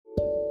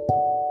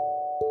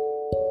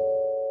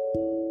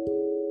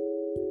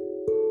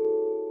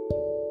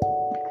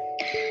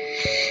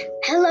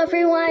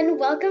everyone,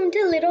 welcome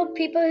to Little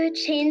People Who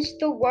Changed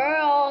the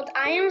World.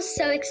 I am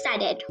so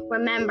excited.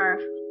 Remember,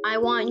 I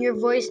want your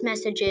voice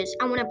messages.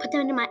 I want to put them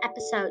into my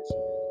episodes.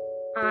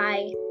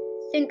 I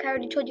think I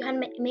already told you how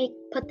to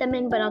put them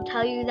in, but I'll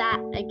tell you that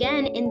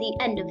again in the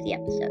end of the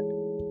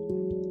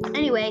episode.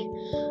 Anyway,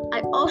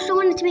 I also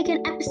wanted to make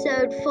an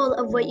episode full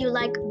of what you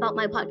like about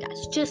my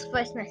podcast, just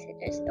voice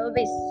messages. It would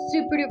be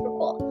super duper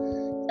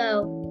cool.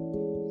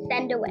 So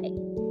send away.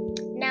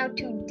 Now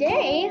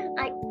today,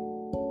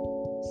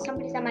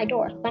 somebody's at my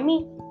door. Let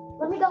me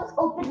go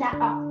open that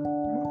up.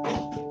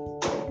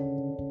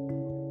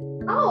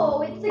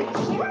 Oh, it's a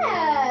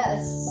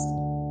guest.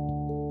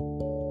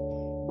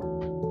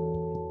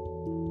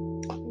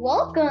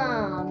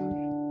 Welcome.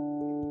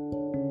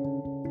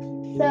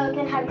 So, can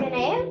I have your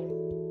name?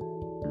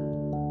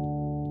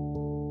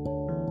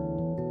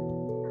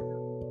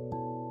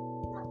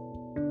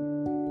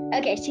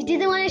 Okay, she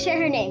didn't want to share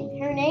her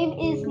name. Her name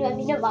is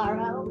Nohemi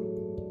Navarro.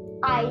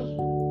 I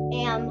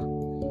am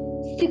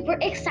super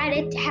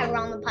excited to have her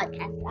on the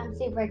podcast. I'm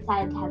super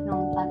excited to have her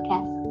on the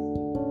podcast.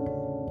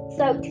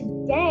 So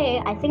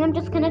today, I think I'm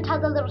just going to tell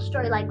the little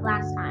story like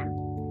last time,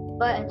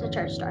 but it's a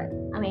church story.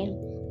 I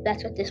mean,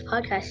 that's what this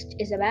podcast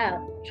is about,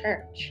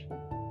 church.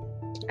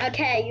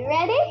 Okay, you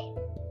ready?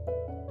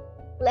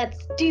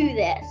 Let's do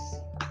this.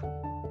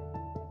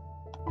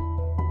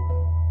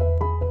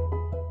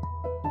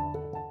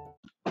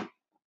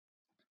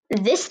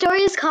 This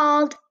story is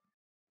called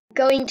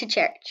Going to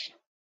Church.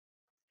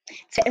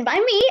 It's written by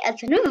me,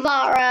 Edson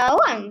Navarro.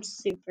 I'm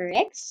super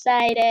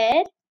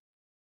excited.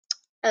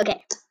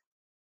 Okay.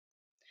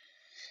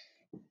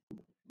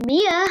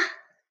 Mia,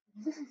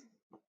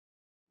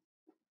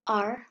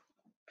 our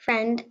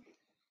friend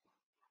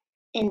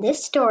in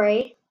this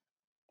story,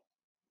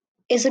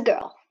 is a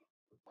girl.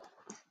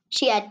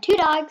 She had 2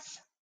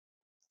 dogs,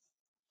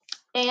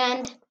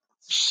 and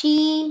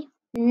she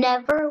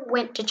never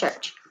went to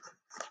church.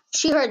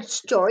 She heard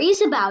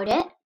stories about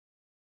it.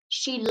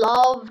 She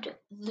loved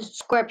the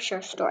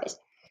scripture stories,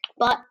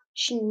 but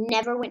she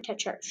never went to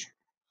church.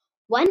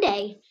 One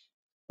day,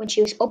 when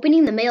she was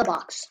opening the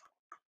mailbox,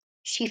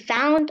 she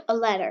found a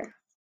letter.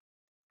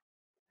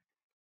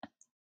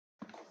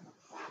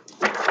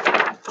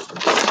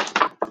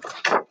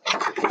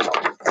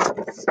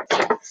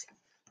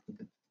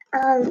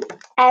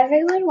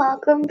 Everyone,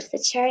 welcome to the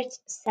church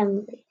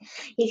assembly.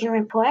 You can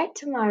report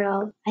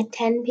tomorrow at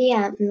 10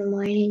 p.m. in the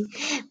morning.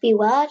 Be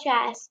well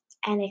dressed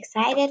and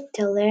excited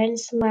to learn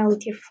some more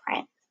with your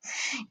friends.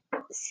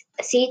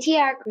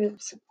 CTR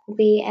groups will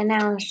be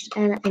announced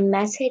in a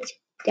message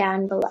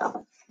down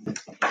below.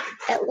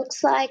 It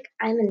looks like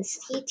I'm in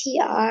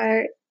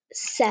CTR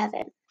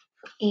 7,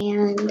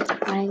 and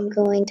I'm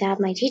going to have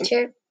my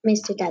teacher,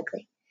 Mr.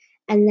 Dudley.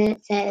 And then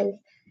it says,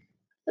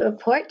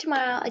 report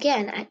tomorrow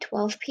again at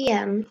 12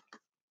 p.m.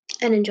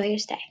 and enjoy your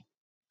stay.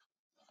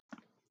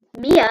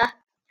 Mia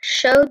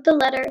showed the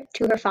letter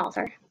to her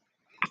father.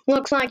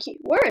 Looks like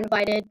we're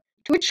invited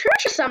to a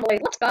church assembly.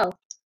 Let's go.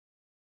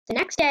 The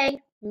next day,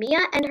 Mia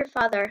and her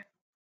father,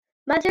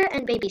 mother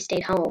and baby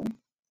stayed home.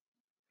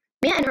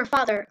 Mia and her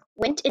father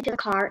went into the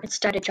car and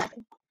started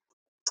driving.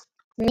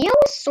 Mia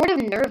was sort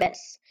of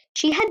nervous.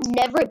 She had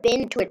never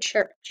been to a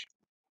church.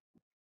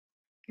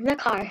 In the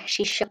car,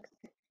 she shook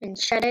and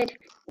shuddered,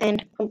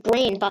 and her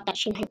brain thought that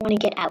she might want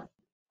to get out.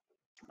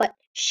 But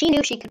she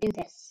knew she could do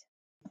this.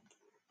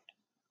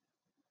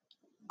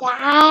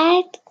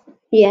 Dad?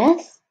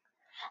 Yes?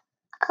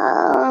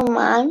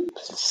 I'm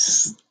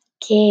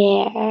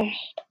scared.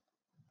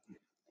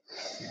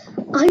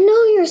 I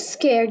know you're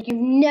scared. You've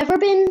never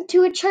been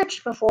to a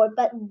church before,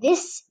 but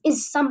this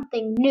is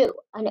something new,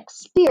 an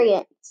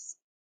experience.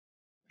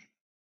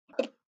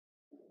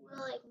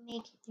 Will it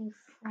make new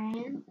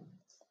friends?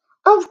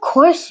 Of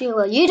course you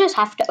will. You just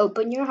have to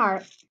open your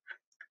heart.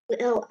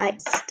 Will I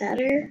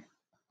stutter?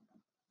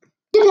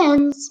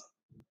 Depends.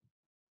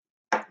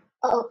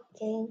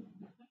 Okay.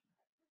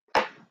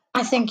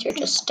 I think you're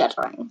just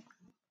stuttering.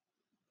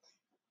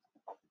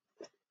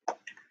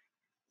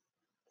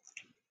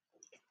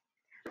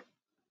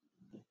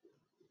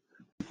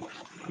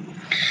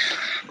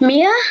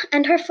 Mia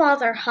and her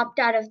father hopped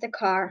out of the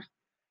car.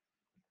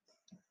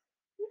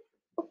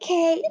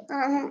 Okay,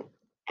 I'm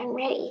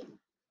ready.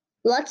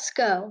 Let's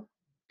go.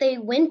 They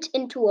went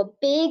into a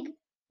big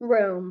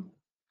room.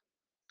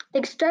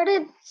 They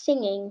started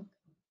singing.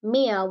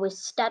 Mia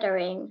was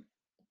stuttering.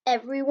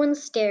 Everyone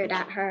stared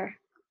at her.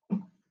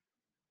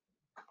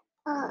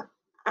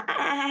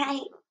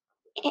 I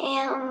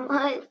am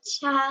a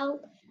child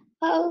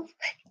of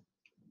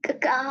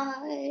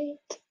God.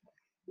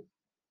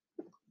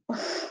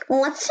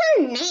 What's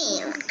her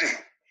name?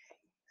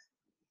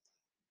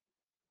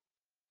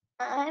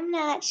 I'm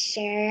not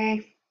sure.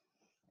 You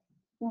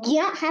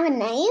don't have a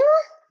name?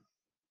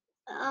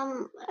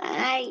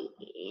 I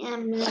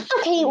am not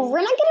Okay, sure.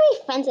 we're not gonna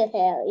be friends with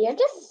you. You're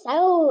just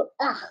so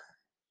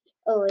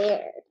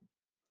weird.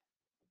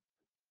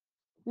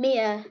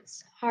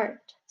 Mia's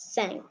heart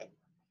sank.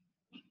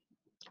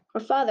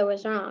 Her father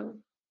was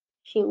wrong.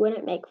 She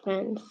wouldn't make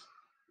friends.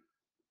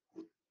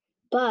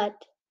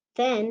 But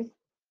then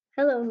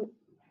Hello.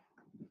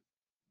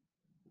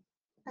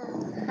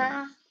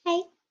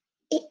 Hi.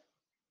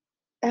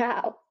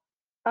 How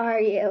are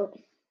you?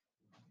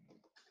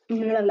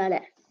 Blah, blah, blah.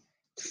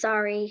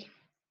 Sorry.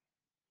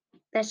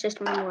 That's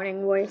just my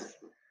morning voice.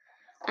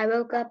 I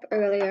woke up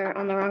earlier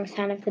on the wrong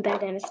side of the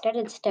bed and it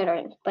started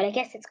stuttering, but I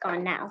guess it's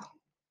gone now.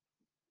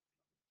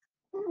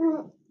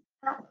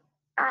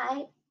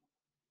 I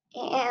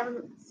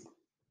am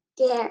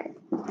scared.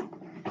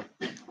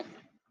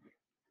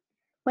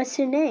 What's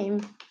your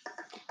name?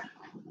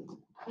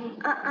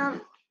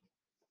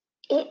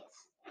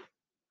 It's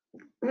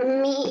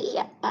me.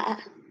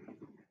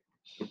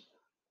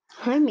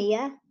 Hi,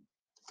 Mia.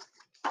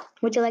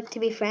 Would you like to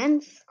be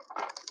friends?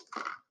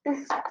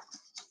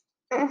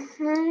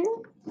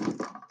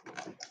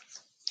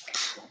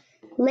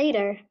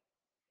 Later,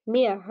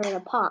 Mia heard a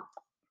pop.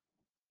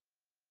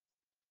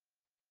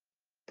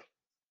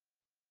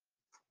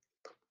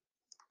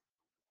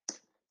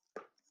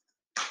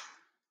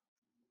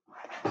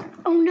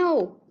 Oh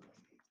no!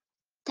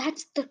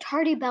 That's the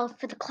tardy bell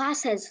for the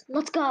classes.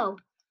 Let's go.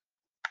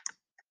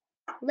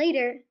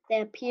 Later,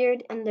 they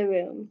appeared in the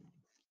room.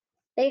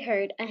 They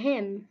heard a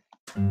hymn.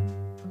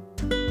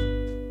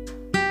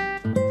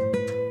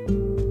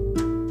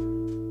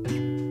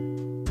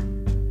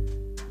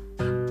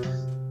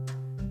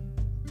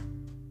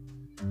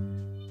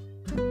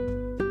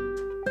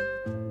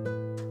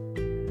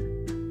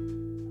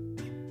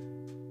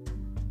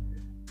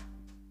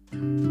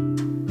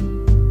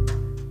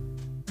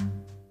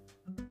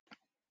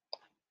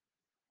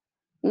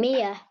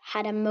 Mia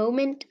had a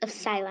moment of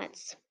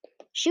silence.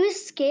 She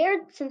was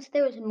scared since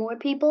there was more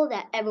people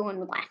that everyone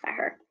would laugh at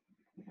her.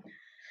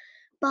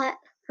 But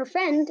her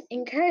friend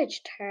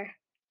encouraged her.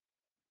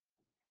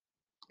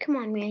 Come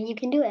on, Mia, you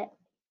can do it.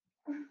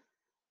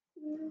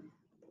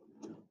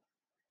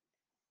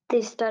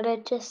 They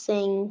started to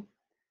sing,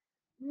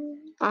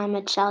 I'm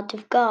a child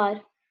of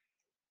God.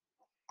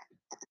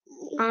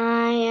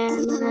 I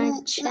am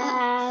a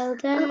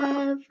child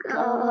of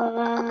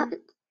God,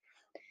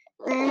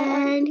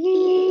 and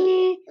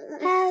He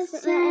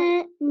has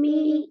sent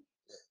me.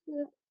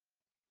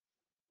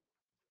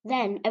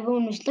 Then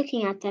everyone was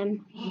looking at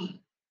them.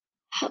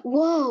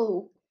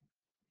 Whoa!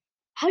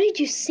 How did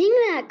you sing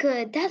that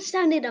good? That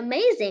sounded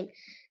amazing.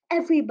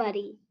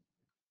 Everybody's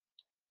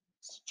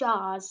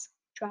jaws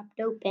dropped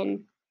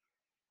open.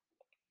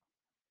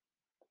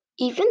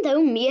 Even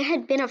though Mia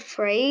had been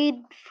afraid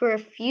for a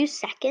few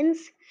seconds,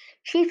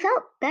 she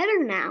felt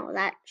better now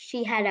that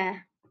she had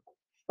a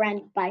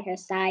friend by her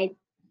side.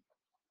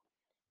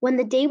 When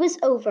the day was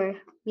over,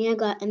 Mia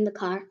got in the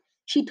car.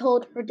 She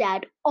told her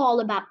dad all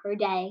about her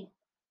day.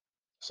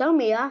 So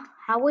Mia,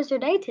 how was your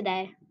day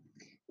today?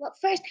 Well,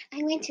 first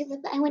I went to the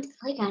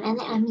playground, and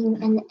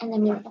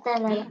then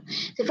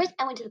so first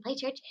I went to the play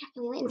church,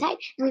 and we went inside,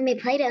 and we made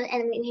Play-Doh,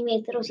 and we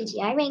made little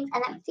CGI rings,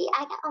 and then see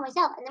I got all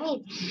myself,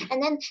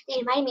 and then they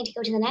invited me to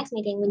go to the next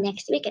meeting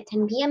next week at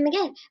 10 p.m.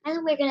 again, and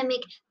then we're gonna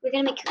make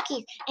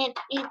cookies, and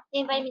they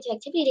invited me to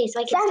activity day, so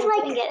I can Sounds start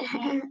like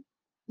doing it.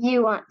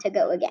 you want to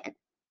go again.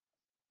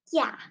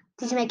 Yeah,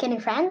 Did you make any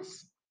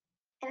friends?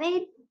 I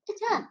made a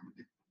ton.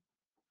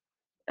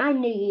 I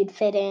knew you'd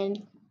fit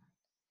in.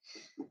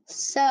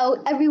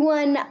 So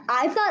everyone,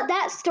 I thought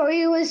that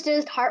story was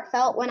just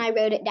heartfelt when I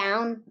wrote it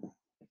down.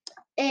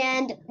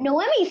 And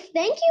Nohemi,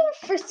 thank you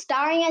for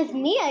starring as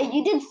Mia.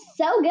 You did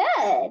so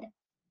good.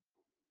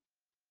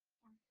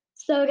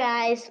 So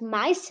guys,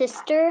 my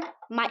sister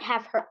might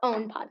have her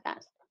own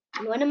podcast.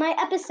 In one of my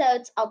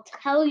episodes, I'll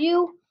tell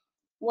you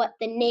what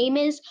the name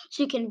is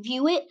so you can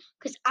view it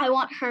because I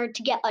want her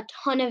to get a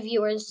ton of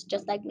viewers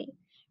just like me.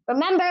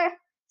 Remember,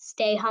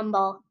 stay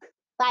humble.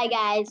 Bye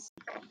guys.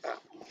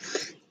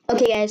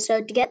 Okay guys,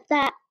 so to get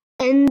that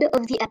end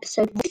of the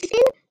episode,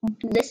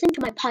 listen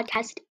to my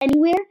podcast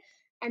anywhere,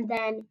 and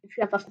then if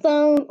you have a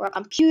phone or a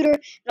computer,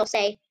 it'll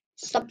say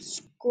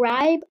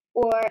subscribe,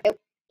 and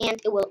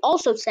it will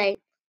also say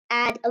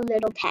add a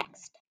little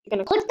text. You're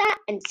gonna click that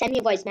and send me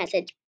a voice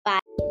message. Bye.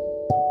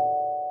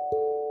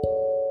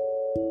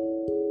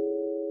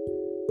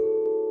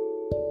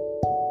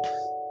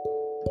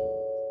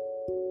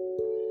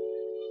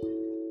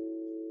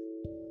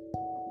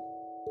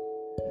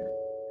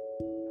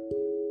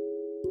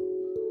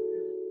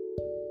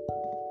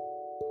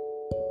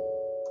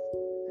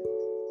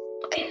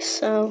 Okay,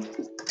 so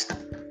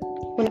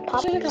when it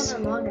pops, Should have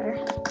gone longer.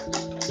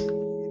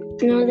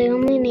 no, they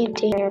only need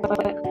to hear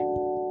it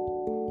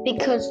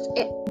because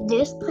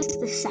this plus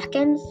the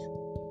seconds.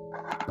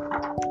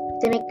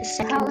 They make the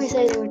seconds. Probably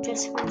say they were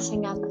just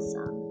finishing up a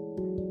song.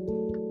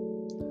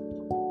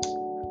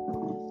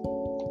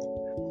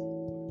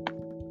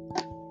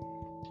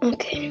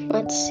 Okay,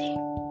 let's see.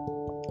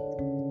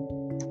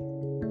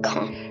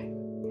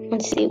 Calm.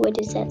 Let's see, what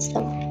is that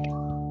sound?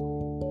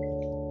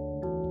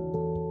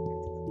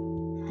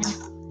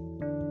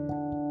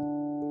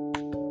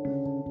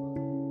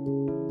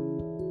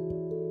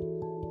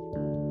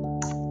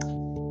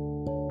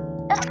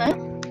 That's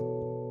good.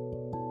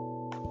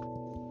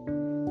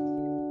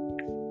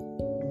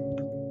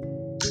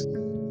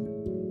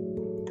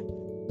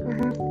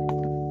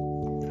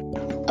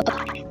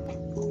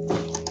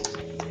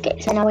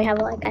 So now we have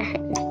like a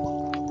hint.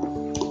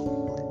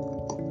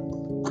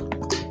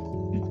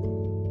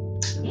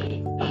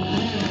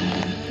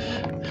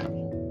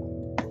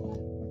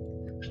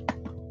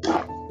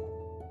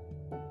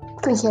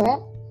 Can you hear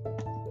it?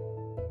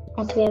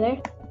 All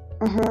together.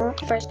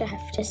 First I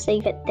have to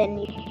save it, then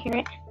you hear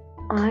it.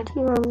 I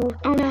do remember.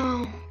 Oh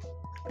no.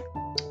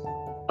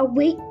 Oh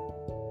wait.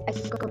 I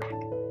can go back.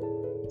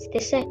 Is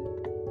this it?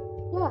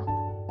 Yeah.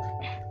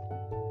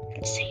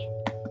 Let's see.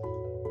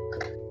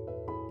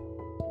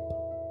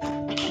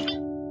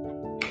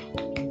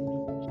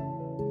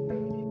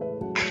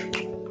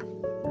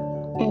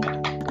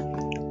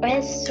 I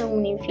have so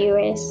many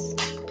viewers.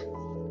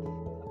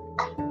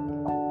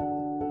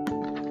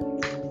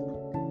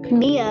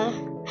 Mia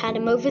had a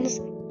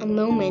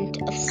moment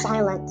of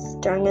silence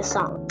during the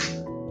song.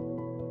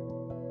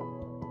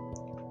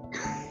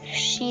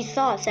 She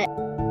thought that